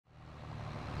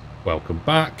Welcome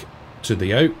back to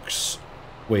the Oaks.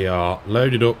 We are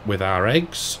loaded up with our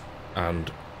eggs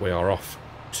and we are off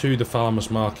to the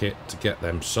farmers market to get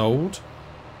them sold.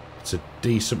 It's a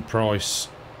decent price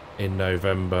in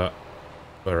November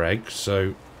for eggs,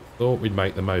 so thought we'd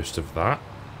make the most of that.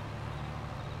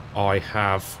 I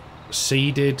have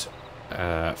seeded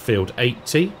field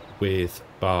 80 with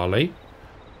barley,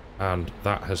 and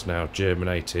that has now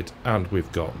germinated, and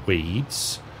we've got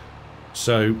weeds.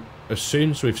 So as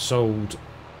soon as we've sold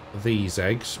these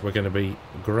eggs, we're going to be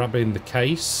grabbing the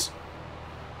case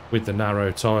with the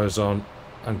narrow tyres on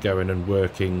and going and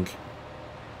working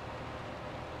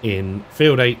in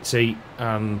field 80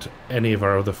 and any of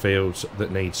our other fields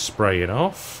that need spraying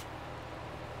off.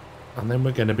 And then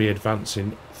we're going to be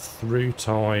advancing through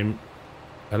time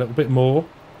a little bit more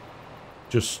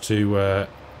just to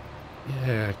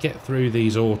get through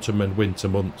these autumn and winter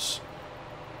months,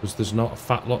 because there's not a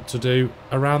fat lot to do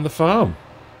around the farm.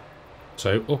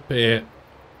 So up here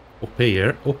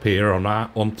on our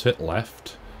onto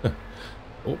left,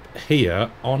 up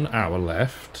here on our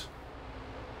left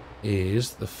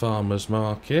is the farmers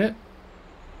market.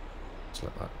 Let's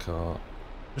let that car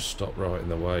just stop right in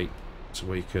the way so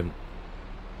we can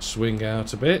swing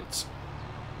out a bit.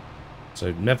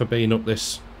 So never been up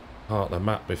this part of the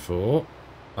map before.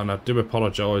 And I do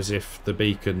apologise if the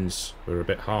beacons were a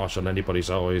bit harsh on anybody's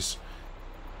eyes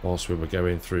whilst we were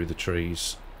going through the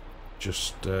trees.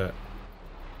 Just, yeah,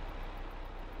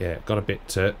 got a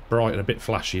bit bright and a bit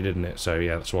flashy, didn't it? So,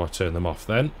 yeah, that's why I turned them off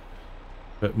then.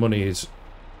 But money is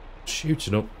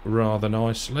shooting up rather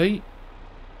nicely.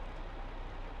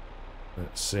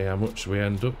 Let's see how much we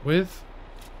end up with.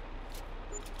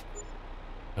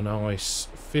 A nice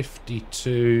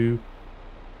 52...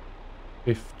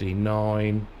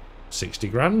 59, 60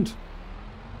 grand.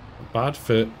 Not bad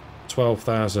for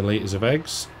 12,000 litres of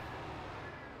eggs.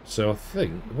 So I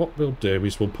think what we'll do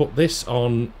is we'll put this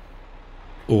on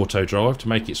auto drive to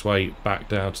make its way back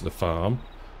down to the farm,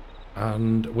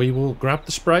 and we will grab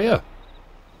the sprayer.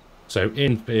 So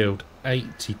in field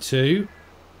 82,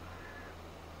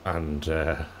 and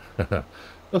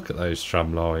look at those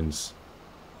tram lines,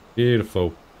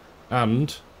 beautiful,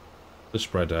 and the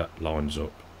spreader lines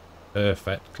up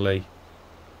perfectly,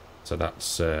 so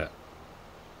that's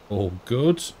all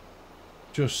good.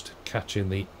 Just catching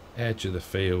the edge of the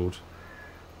field,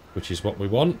 which is what we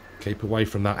want. Keep away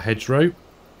from that hedgerow.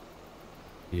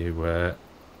 You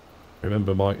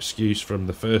remember my excuse from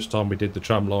the first time we did the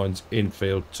tram lines in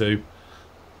field 2?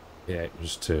 Yeah, it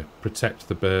was to protect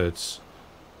the birds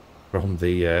from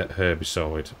the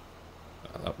herbicide.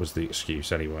 That was the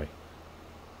excuse anyway.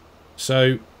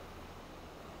 So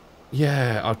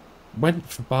yeah, I went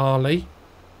for barley.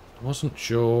 I wasn't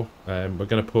sure. We're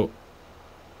going to put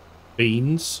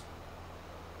beans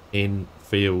in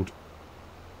field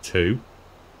 2.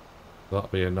 That'll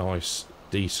be a nice,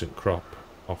 decent crop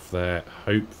off there,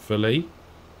 hopefully.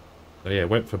 So yeah,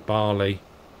 went for barley.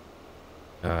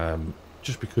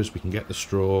 Just because we can get the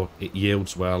straw, it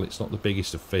yields well. It's not the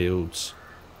biggest of fields.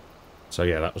 So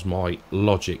yeah, that was my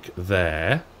logic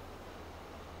there.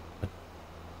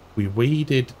 We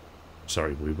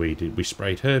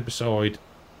sprayed herbicide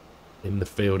in the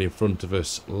field in front of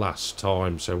us last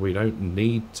time, so we don't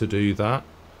need to do that.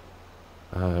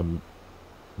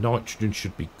 Nitrogen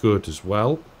should be good as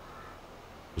well,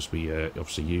 because we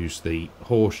obviously use the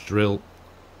horse drill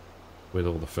with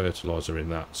all the fertiliser in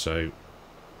that, so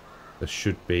there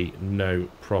should be no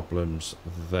problems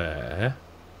there.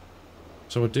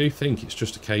 So I do think it's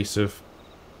just a case of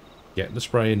getting the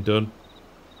spraying done.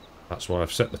 That's why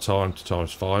I've set the time to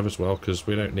 ×5 as well, because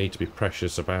we don't need to be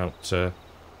precious about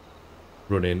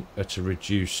running at a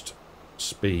reduced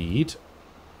speed.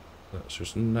 Let's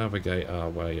just navigate our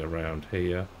way around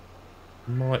here.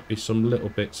 Might be some little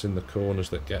bits in the corners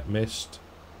that get missed.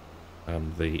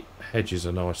 And the hedges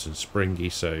are nice and springy,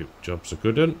 so job's a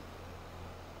good one.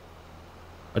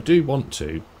 I do want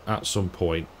to, at some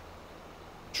point,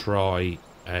 try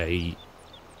a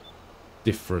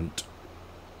different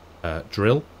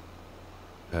drill.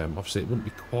 Obviously it wouldn't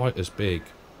be quite as big,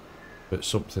 but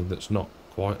something that's not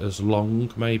quite as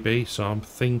long maybe. So I'm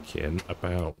thinking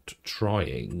about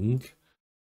trying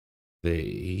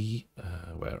the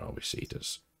where are we,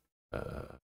 seeders?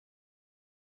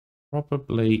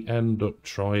 Probably end up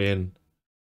trying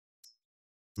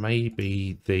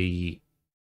maybe the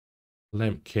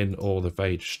Lemkin or the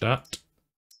Vagestadt.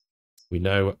 We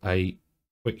know a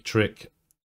quick trick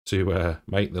to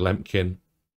make the Lemkin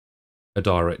a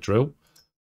direct drill.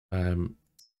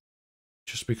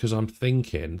 Just because I'm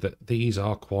thinking that these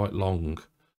are quite long,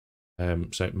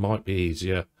 so it might be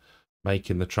easier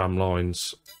making the tram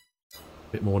lines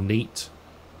a bit more neat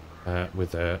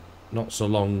with a not so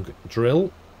long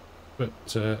drill. But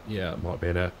yeah, it might be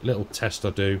a little test I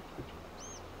do.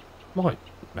 Might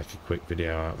make a quick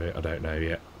video out of it, I don't know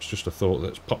yet. It's just a thought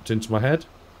that's popped into my head.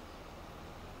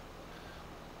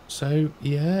 So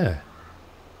yeah,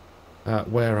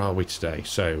 where are we today?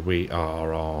 So we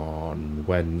are on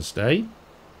Wednesday.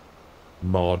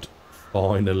 Mod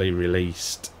finally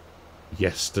released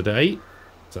yesterday,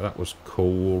 so that was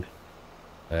cool.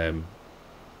 Yeah,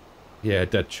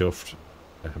 dead chuffed,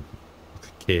 like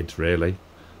a kid really,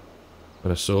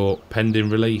 when I saw pending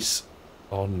release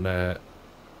on the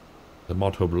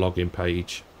Mod Hub login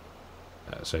page.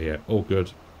 So yeah, all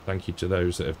good. Thank you to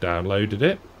those that have downloaded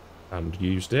it and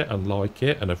used it and like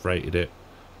it and have rated it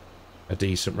a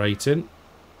decent rating.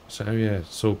 So yeah,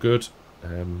 it's all good.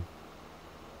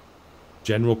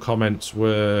 General comments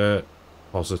were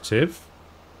positive.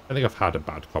 I think I've had a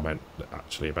bad comment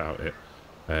actually about it,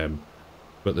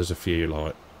 but there's a few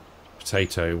like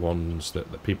potato ones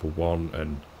that people want,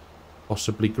 and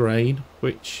possibly grain,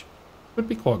 which would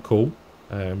be quite cool.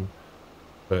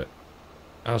 But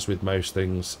as with most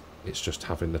things, it's just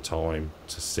having the time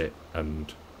to sit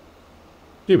and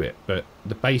do it. But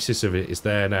the basis of it is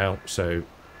there now, so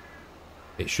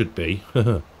it should be,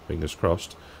 fingers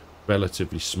crossed,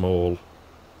 relatively small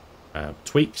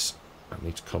tweaks. I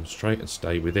need to concentrate and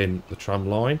stay within the tram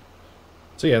line.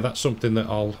 So yeah, that's something that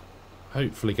I'll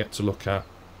hopefully get to look at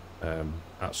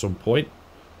some point.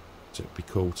 So it'd be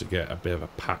cool to get a bit of a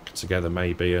pack together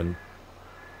maybe, and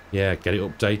yeah, get it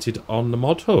updated on the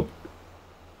Mod Hub.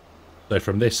 So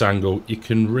from this angle, you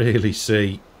can really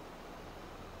see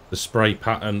the spray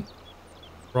pattern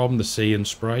from the See and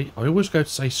Spray. I always go to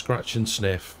say scratch and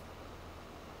sniff.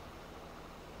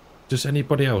 Does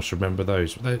anybody else remember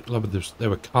those? There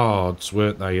were cards,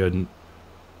 weren't they? And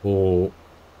or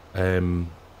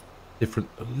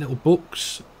different little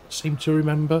books, seem to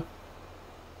remember.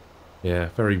 Yeah,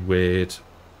 very weird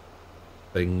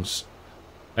things.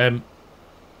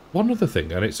 One other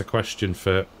thing, and it's a question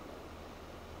for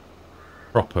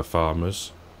proper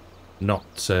farmers,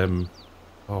 not oh,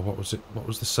 what was it? What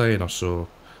was the saying I saw?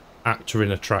 Actor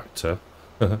in a tractor.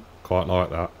 Quite like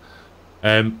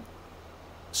that.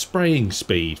 Spraying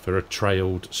speed for a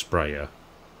trailed sprayer.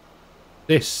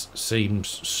 This seems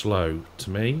slow to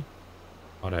me.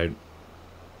 I don't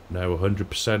know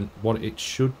 100% what it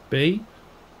should be.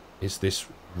 Is this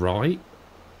right?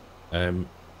 So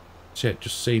it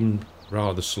just seemed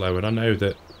rather slow, and I know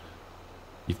that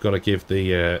you've got to give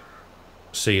the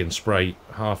See and Spray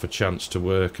half a chance to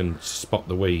work and spot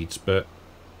the weeds, but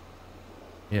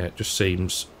yeah, it just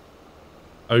seems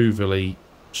overly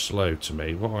slow to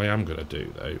me. What I am going to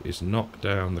do though is knock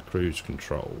down the cruise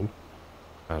control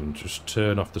and just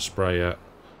turn off the sprayer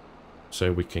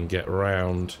so we can get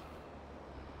round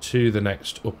to the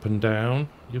next up and down.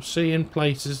 You'll see in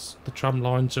places the tram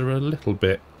lines are a little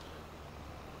bit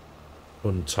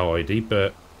untidy,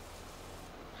 but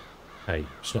hey,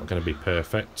 it's not going to be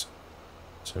perfect.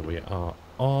 So we are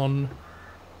on.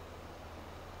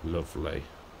 Lovely.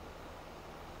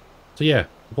 So yeah,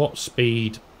 what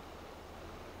speed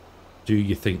do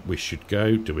you think we should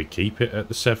go? Do we keep it at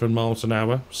the 7 miles an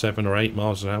hour, 7 or 8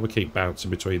 miles an hour, keep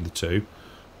bouncing between the two,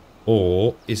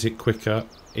 or is it quicker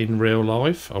in real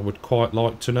life? I would quite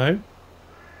like to know,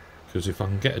 because if I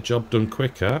can get a job done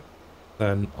quicker,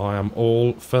 then I am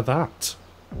all for that.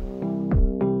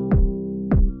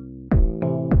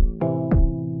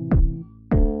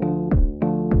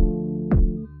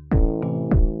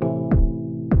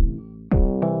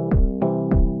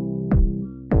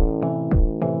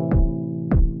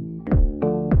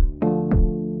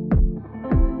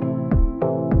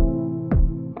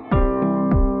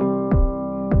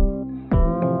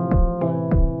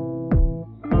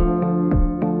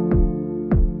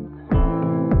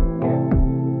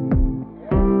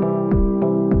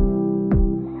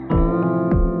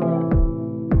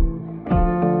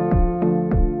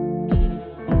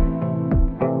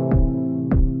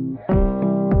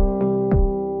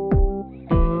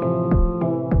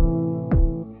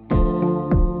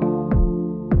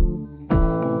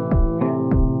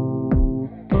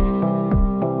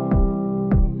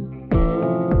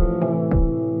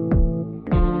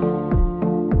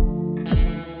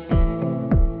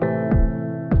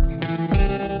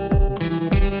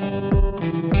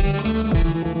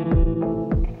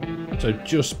 So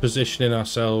just positioning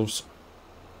ourselves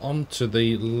onto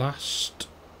the last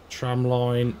tram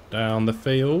line down the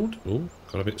field. Oh,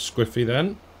 got a bit squiffy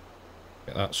then.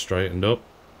 Get that straightened up.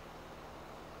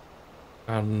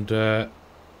 And, oh,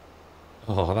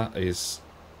 that is...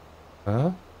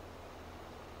 Huh?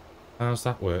 How's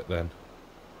that work then?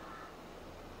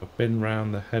 I've been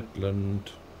round the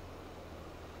headland.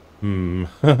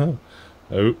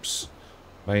 Oops.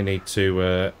 May need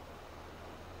to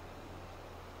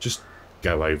just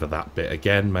go over that bit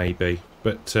again, maybe.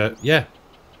 But yeah,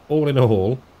 all in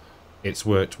all, it's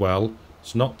worked well.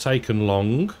 It's not taken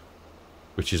long,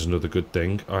 which is another good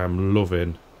thing. I am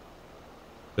loving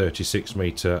 36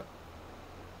 metre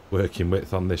working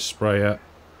width on this sprayer.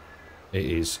 It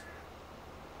is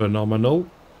phenomenal.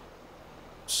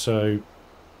 So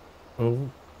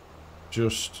I'll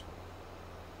just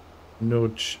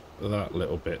nudge that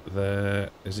little bit there.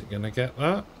 Is it going to get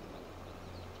that?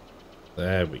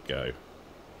 There we go.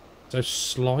 So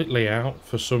slightly out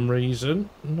for some reason.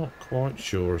 Not quite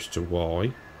sure as to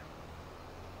why.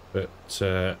 But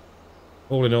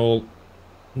all in all,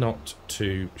 not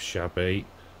too shabby.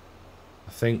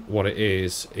 I think what it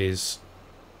is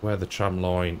where the tram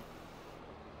line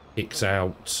kicks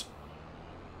out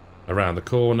around the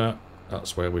corner.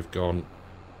 That's where we've gone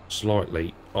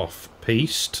slightly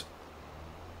off-piste.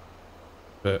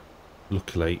 But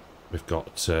luckily we've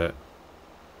got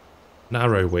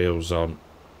narrow wheels on,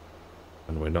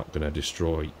 and we're not going to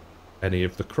destroy any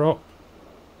of the crop.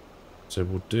 So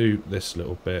we'll do this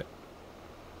little bit.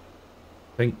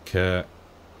 I think,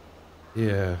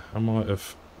 yeah, I might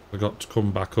have forgot to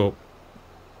come back up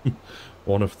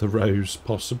one of the rows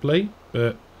possibly,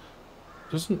 but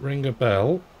doesn't ring a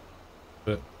bell.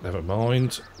 But never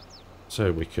mind.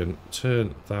 So we can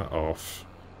turn that off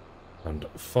and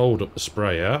fold up the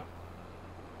sprayer,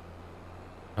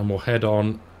 and we'll head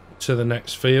on to the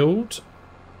next field,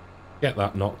 get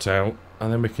that knocked out,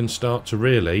 and then we can start to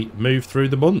really move through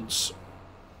the months.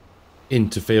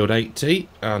 Into field 80,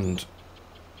 and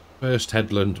first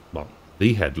headland, well,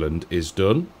 the headland is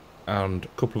done, and a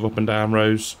couple of up and down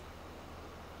rows,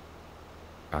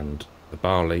 and the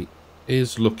barley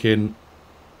is looking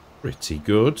pretty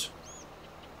good. A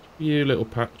few little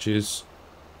patches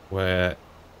where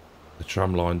the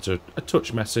tram lines are a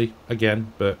touch messy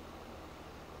again, but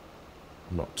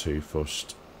I'm not too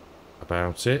fussed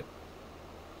about it.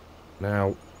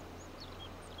 Now,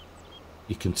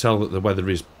 you can tell that the weather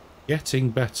is getting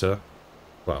better,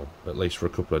 well, at least for a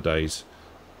couple of days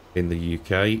in the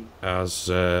UK, as,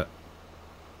 well,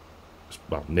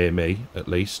 near me at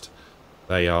least,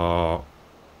 they are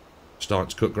starting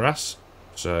to cut grass.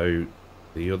 So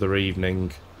the other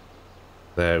evening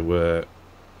there were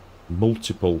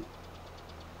multiple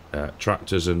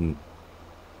tractors, and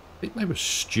I think they were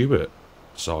Stewart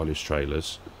silage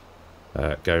trailers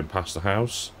going past the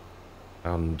house,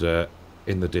 and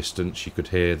in the distance you could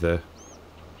hear the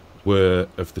whir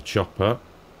of the chopper.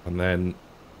 And then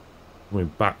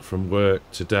coming back from work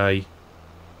today,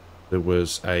 there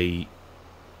was a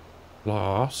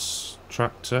class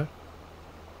tractor,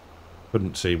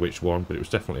 couldn't see which one, but it was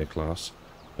definitely a class,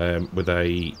 with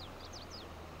a, I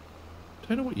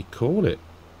don't know what you call it,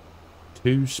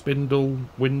 2-spindle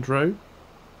windrower,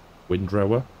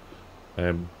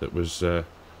 that was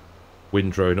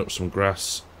windrowing up some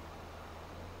grass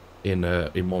in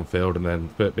one field, and then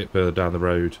a bit further down the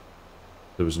road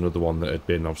there was another one that had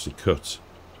been obviously cut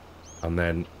and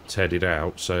then tedded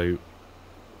out. So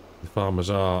the farmers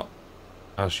are,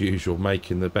 as usual,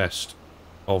 making the best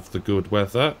of the good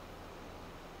weather,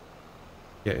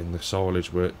 getting the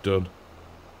silage work done.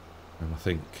 And I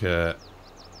think if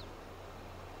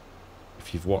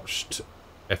you've watched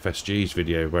FSG's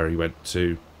video where he went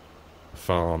to a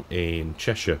farm in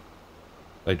Cheshire,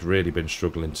 they'd really been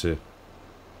struggling to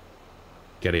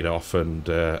get it off, and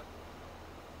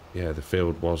yeah, the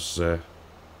field was a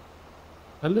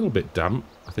little bit damp,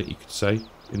 I think you could say,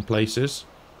 in places.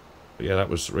 But yeah, that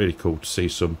was really cool to see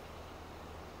some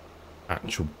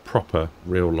actual proper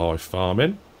real life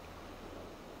farming.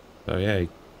 So yeah, he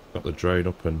got the drone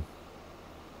up and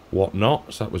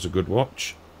whatnot, so that was a good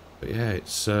watch. But yeah,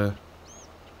 it's I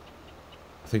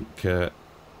think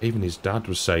even his dad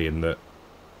was saying that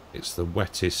it's the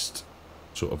wettest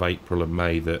sort of April and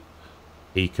May that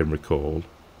he can recall.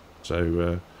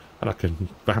 So and I can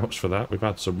vouch for that. We've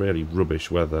had some really rubbish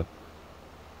weather,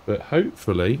 but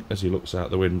hopefully, as he looks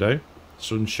out the window,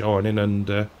 sun's shining,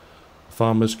 and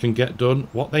farmers can get done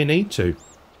what they need to.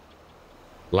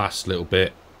 Last little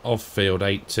bit of field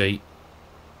 80,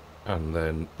 and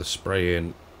then the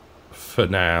spraying for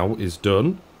now is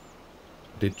done.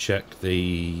 Did check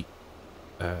the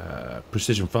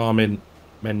precision farming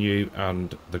menu,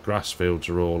 and the grass fields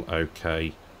are all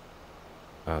okay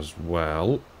as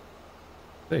well.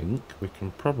 I think we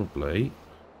can probably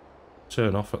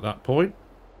turn off at that point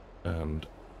and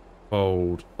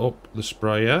fold up the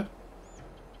sprayer.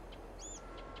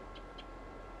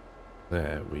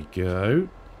 There we go.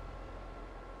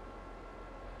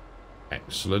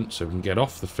 Excellent. So we can get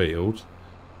off the field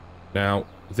Now,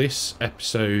 this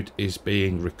episode is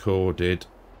being recorded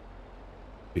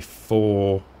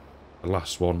before the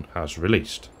last one has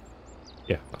released.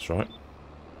 Yeah, that's right.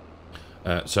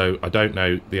 So I don't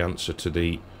know the answer to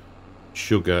the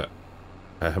sugar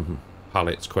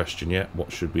pallets question yet.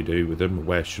 What should we do with them?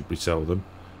 Where should we sell them?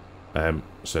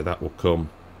 So that will come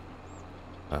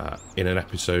in an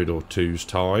episode or two's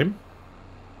time.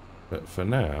 But for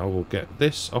now, we'll get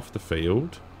this off the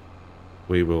field.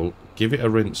 We will give it a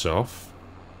rinse off.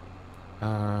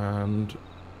 And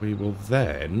we will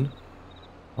then...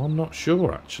 I'm not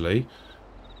sure, actually.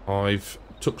 I've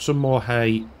took some more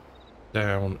hay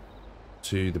down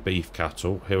to the beef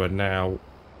cattle, who are now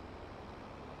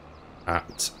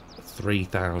at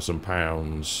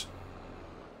 £3,000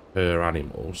 per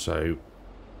animal. So,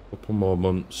 a couple more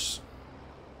months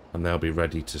and they'll be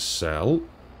ready to sell.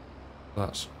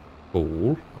 That's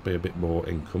cool. That'll be a bit more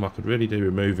income. I could really do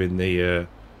removing the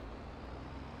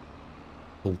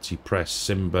multi-press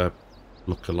Simba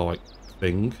lookalike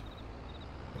thing.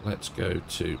 Let's go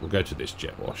to... We'll go to this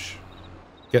jet wash.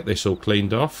 Get this all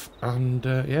cleaned off, and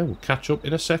yeah, we'll catch up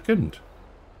in a second.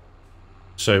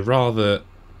 So rather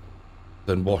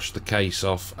than wash the case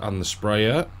off and the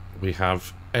sprayer, we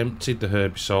have emptied the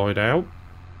herbicide out.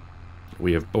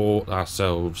 We have bought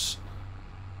ourselves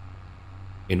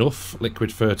enough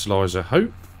liquid fertiliser,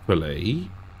 hopefully,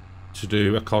 to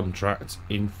do a contract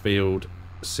in field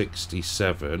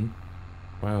 67.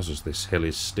 Wowzers, this hill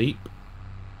is steep.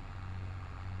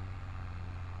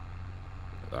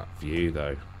 That view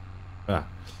though.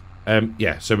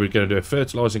 Yeah, so we're going to do a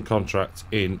fertilising contract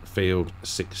in field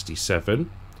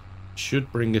 67.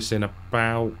 Should bring us in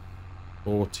about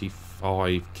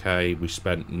 45k. We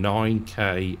spent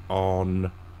 9k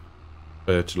on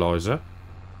fertiliser,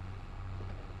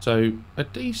 so a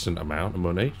decent amount of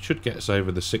money. Should get us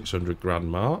over the 600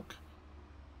 grand mark.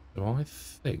 So I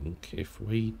think if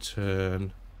we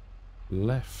turn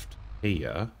left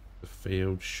here, the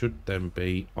field should then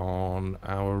be on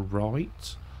our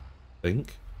right, I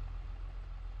think.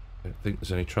 I don't think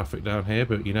there's any traffic down here,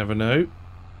 but you never know.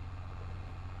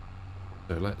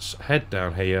 So let's head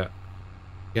down here,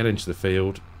 get into the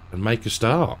field, and make a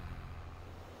start.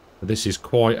 This is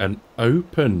quite an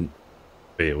open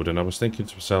field, and I was thinking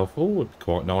to myself, oh, it'd be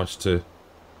quite nice to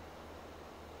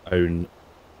own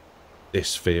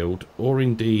this field. Or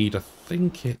indeed, I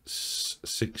think it's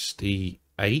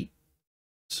 68.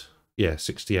 Yeah,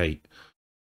 68.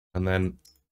 And then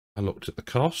I looked at the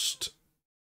cost.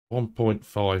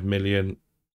 1.5 million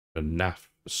for naff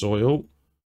soil,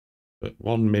 but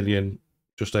 1 million,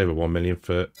 just over 1 million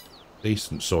for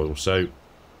decent soil. So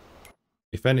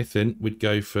if anything, we'd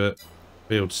go for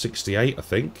field 68, I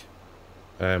think.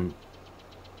 But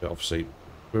obviously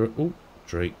we're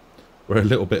we're a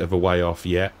little bit of a way off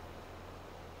yet.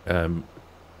 I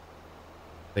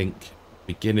think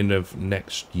beginning of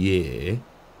next year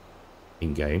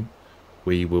in game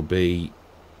we will be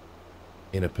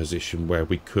in a position where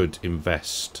we could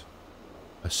invest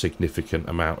a significant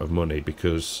amount of money,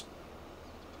 because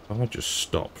I'll just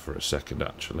stop for a second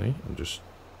actually and just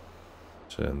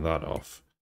turn that off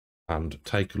and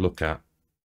take a look at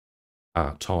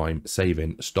our time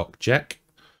saving stock check.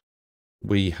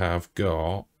 We have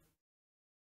got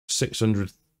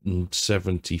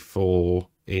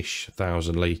 674-ish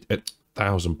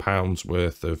thousand pounds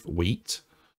worth of wheat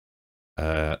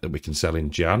that we can sell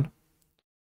in Jan.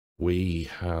 We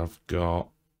have got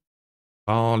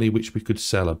barley, which we could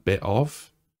sell a bit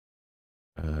of.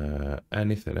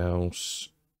 Anything else?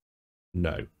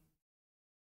 No.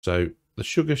 So the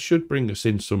sugar should bring us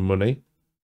in some money.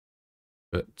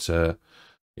 But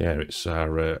yeah, it's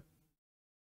our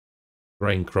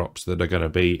grain crops that are going to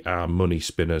be our money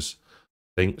spinners,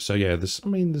 I think. So yeah,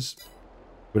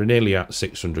 we're nearly at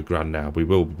 600 grand now. We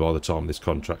will be by the time this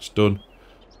contract's done.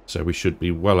 So we should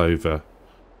be well over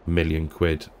 £1 million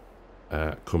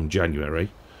come January.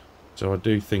 So I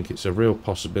do think it's a real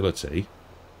possibility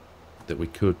that we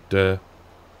could buy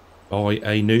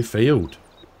a new field.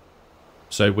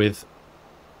 So with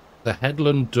the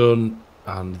headland done,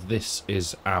 and this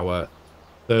is our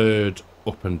third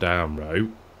up and down row,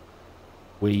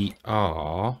 we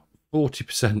are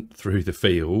 40% through the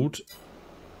field,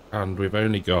 and we've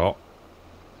only got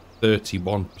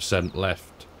 31%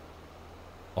 left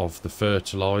of the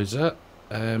fertiliser.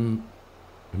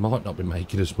 We might not be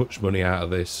making as much money out of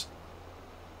this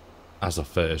as I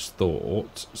first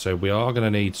thought, so we are going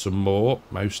to need some more,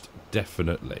 most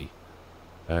definitely.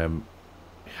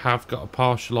 Have got a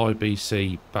partial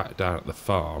IBC back down at the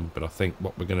farm, but I think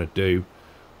what we're going to do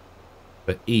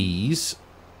for ease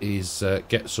is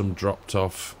get some dropped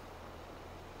off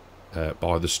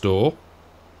by the store,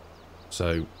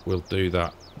 So we'll do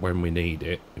that when we need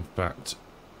it. In fact,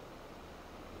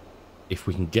 if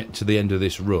we can get to the end of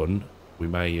this run, we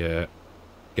may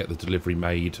get the delivery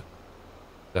made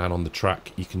down on the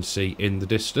track you can see in the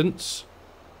distance.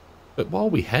 But while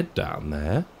we head down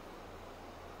there,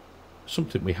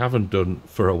 something we haven't done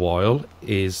for a while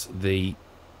is the,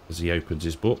 as he opens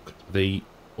his book, the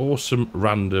awesome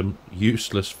random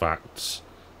useless facts.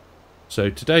 So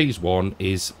today's one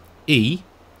is E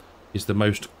is the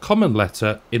most common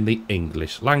letter in the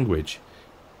English language.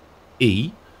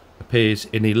 E appears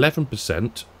in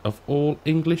 11% of all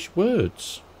English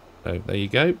words. So there you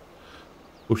go.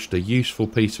 Pushed a useful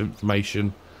piece of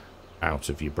information out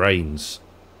of your brains.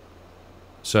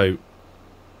 So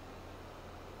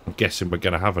I'm guessing we're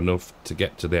going to have enough to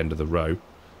get to the end of the row.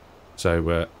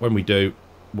 So when we do,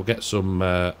 we'll get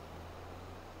some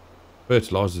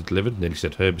fertiliser delivered. Nearly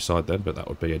said herbicide then, but that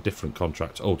would be a different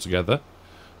contract altogether.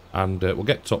 And we'll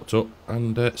get topped up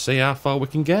and see how far we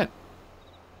can get.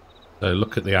 So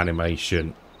look at the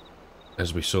animation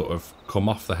as we sort of come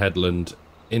off the headland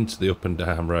into the up and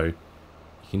down row.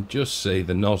 You can just see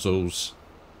the nozzles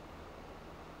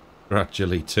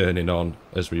gradually turning on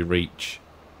as we reach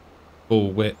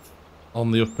full width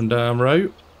on the up and down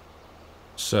row.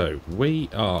 So we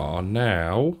are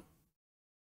now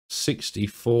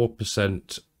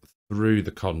 64% through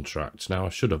the contract. Now I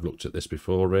should have looked at this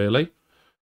before really.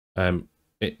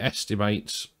 It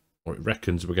estimates, or it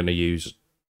reckons, we're going to use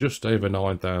just over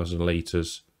 9,000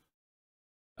 litres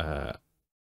of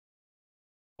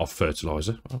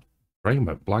fertiliser. Oh, brain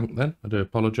went blank then, I do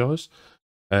apologise.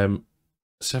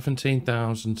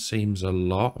 17,000 seems a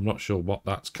lot. I'm not sure what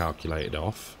that's calculated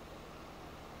off.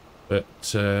 But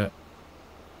I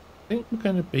think we're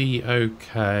going to be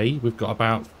okay. We've got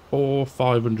about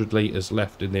 500 litres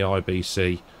left in the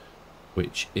IBC,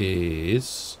 which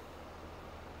is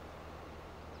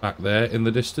back there in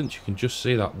the distance. You can just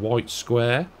see that white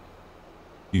square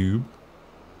cube.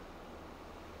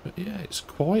 But yeah, it's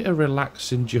quite a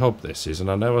relaxing job this is.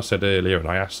 And I know I said earlier, and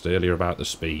I asked earlier about the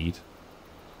speed,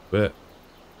 but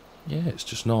yeah, it's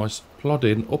just nice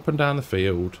plodding up and down the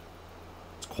field.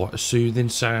 It's quite a soothing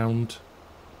sound.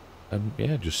 And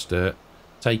yeah, just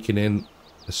taking in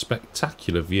a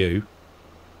spectacular view.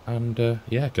 And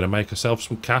yeah, going to make ourselves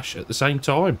some cash at the same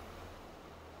time.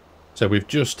 So we've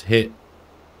just hit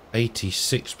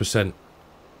 86%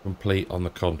 complete on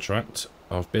the contract.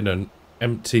 I've been and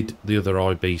emptied the other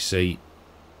IBC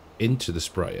into the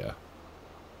sprayer.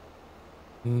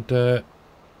 And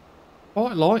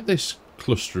quite like this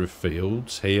cluster of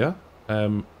fields here.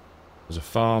 There's a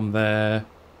farm there,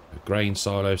 a grain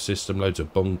silo system, loads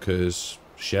of bunkers,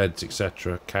 sheds,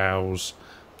 etc., cows,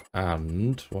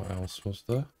 and what else was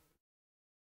there?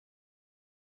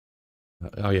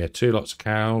 Oh yeah, 2 lots of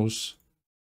cows,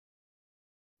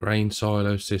 grain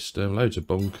silo system, loads of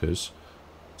bunkers.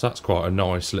 So that's quite a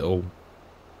nice little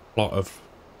plot of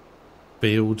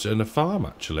fields and a farm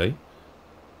actually.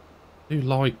 I do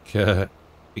like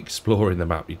exploring the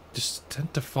map. You just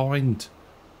tend to find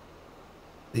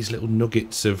these little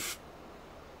nuggets of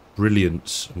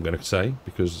brilliance, I'm going to say,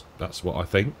 because that's what I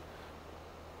think.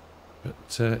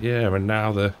 But yeah, and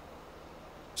now the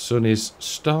sun is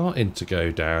starting to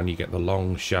go down. You get the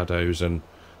long shadows and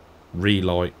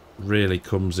relight really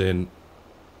comes in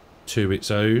to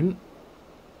its own.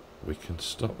 We can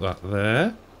stop that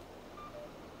there.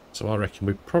 So I reckon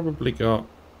we've probably got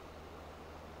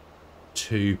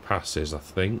 2 passes, I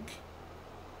think,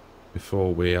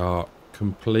 before we are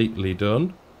completely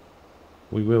done.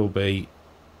 We will be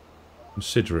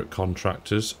considerate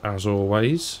contractors, as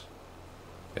always.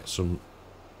 Get some,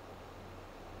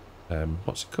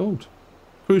 what's it called?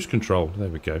 Cruise control. There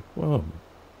we go. Whoa.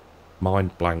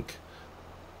 Mind blank.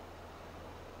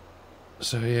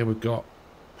 So yeah, we've got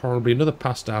probably another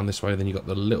pass down this way. Then you got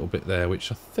the little bit there,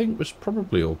 which I think was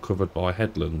probably all covered by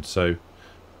headland. So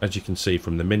as you can see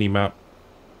from the mini map,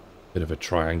 bit of a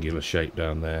triangular shape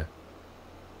down there.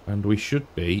 And we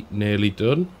should be nearly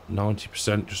done.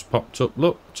 90% just popped up.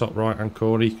 Look, top right hand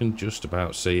corner, you can just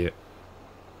about see it.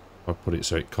 I'll put it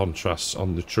so it contrasts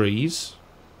on the trees.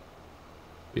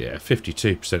 Yeah,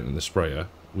 52% in the sprayer.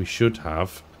 We should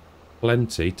have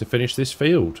plenty to finish this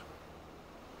field.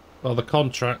 Well, the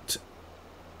contract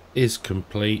is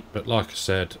complete, but like I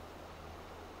said,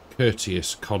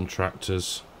 courteous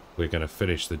contractors, we're going to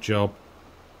finish the job.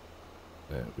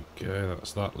 There we go,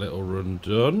 that's that little run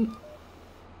done.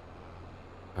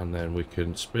 And then we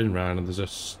can spin round, and there's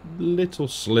a little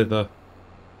slither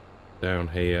down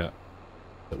here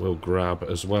that we'll grab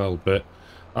as well, but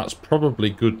that's probably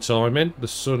good timing. The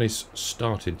sun is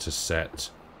starting to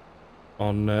set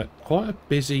on quite a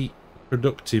busy,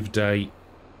 productive day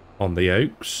on the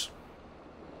oaks.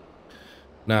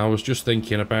 Now, I was just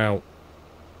thinking about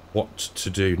what to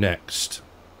do next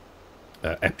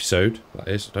episode, that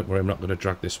is. Don't worry, I'm not going to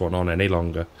drag this one on any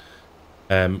longer.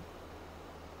 I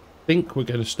think we're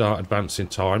going to start advancing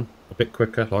time a bit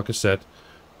quicker, like I said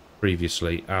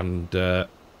previously, and I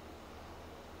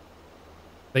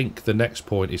think the next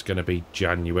point is going to be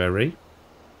January,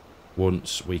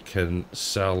 once we can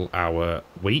sell our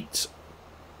wheat.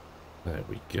 There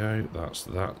we go, that's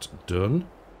that done.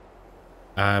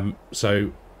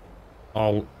 So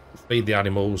I'll feed the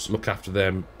animals, look after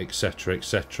them, etc,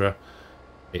 etc.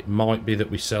 It might be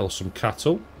that we sell some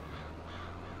cattle,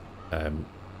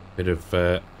 bit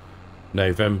of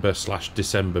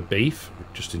November/December beef,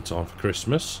 just in time for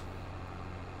Christmas,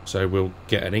 so we'll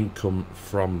get an income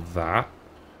from that.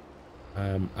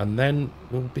 And then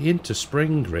we'll be into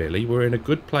spring, really. We're in a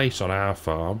good place on our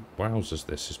farm. Wowzers,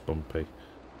 this is bumpy.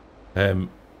 We're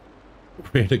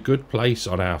in a good place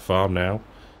on our farm now.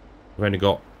 We've only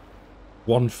got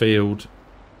one field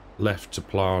left to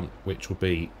plant, which will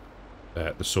be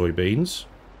the soybeans.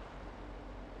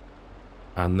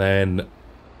 And then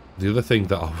the other thing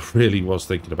that I really was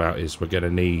thinking about is we're going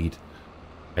to need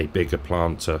a bigger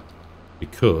planter,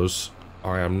 because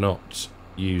I am not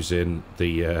using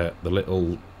the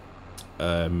little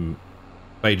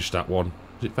Vaderstat one.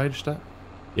 Is it Vaderstat?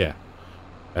 Yeah.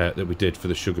 That we did for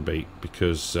the sugar beet,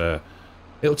 because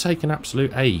it'll take an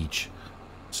absolute age.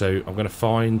 So I'm going to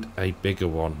find a bigger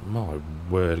one. My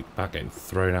word, about getting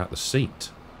thrown out the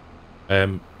seat.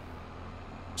 So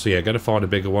yeah, going to find a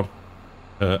bigger one.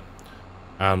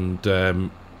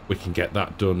 And we can get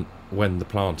that done when the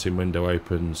planting window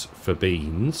opens for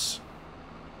beans.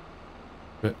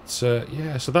 But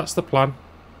yeah, so that's the plan.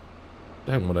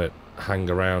 Don't want to hang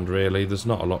around, really. There's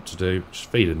not a lot to do.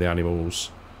 Just feeding the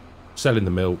animals, selling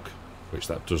the milk, which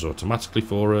that does automatically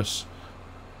for us.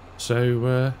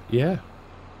 So yeah,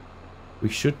 we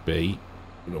should be,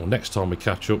 or next time we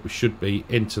catch up, we should be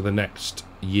into the next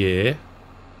year.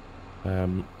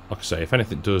 Like I say, if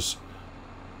anything does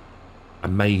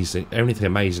anything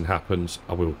amazing happens,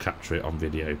 I will capture it on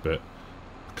video, but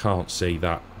I can't see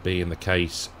that being the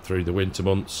case through the winter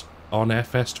months on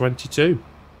FS22.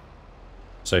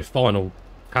 So final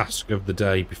task of the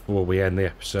day before we end the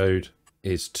episode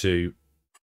is to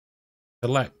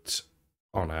collect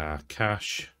on our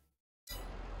cash,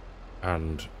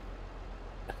 and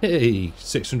hey,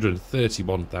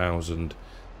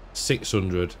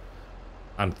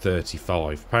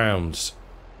 £631,635.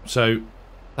 So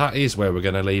that is where we're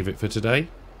going to leave it for today.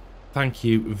 Thank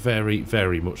you very,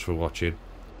 very much for watching.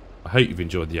 I hope you've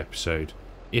enjoyed the episode.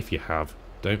 If you have,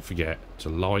 don't forget to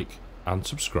like and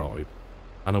subscribe.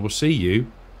 And I will see you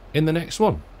in the next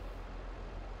one.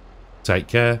 Take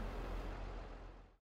care.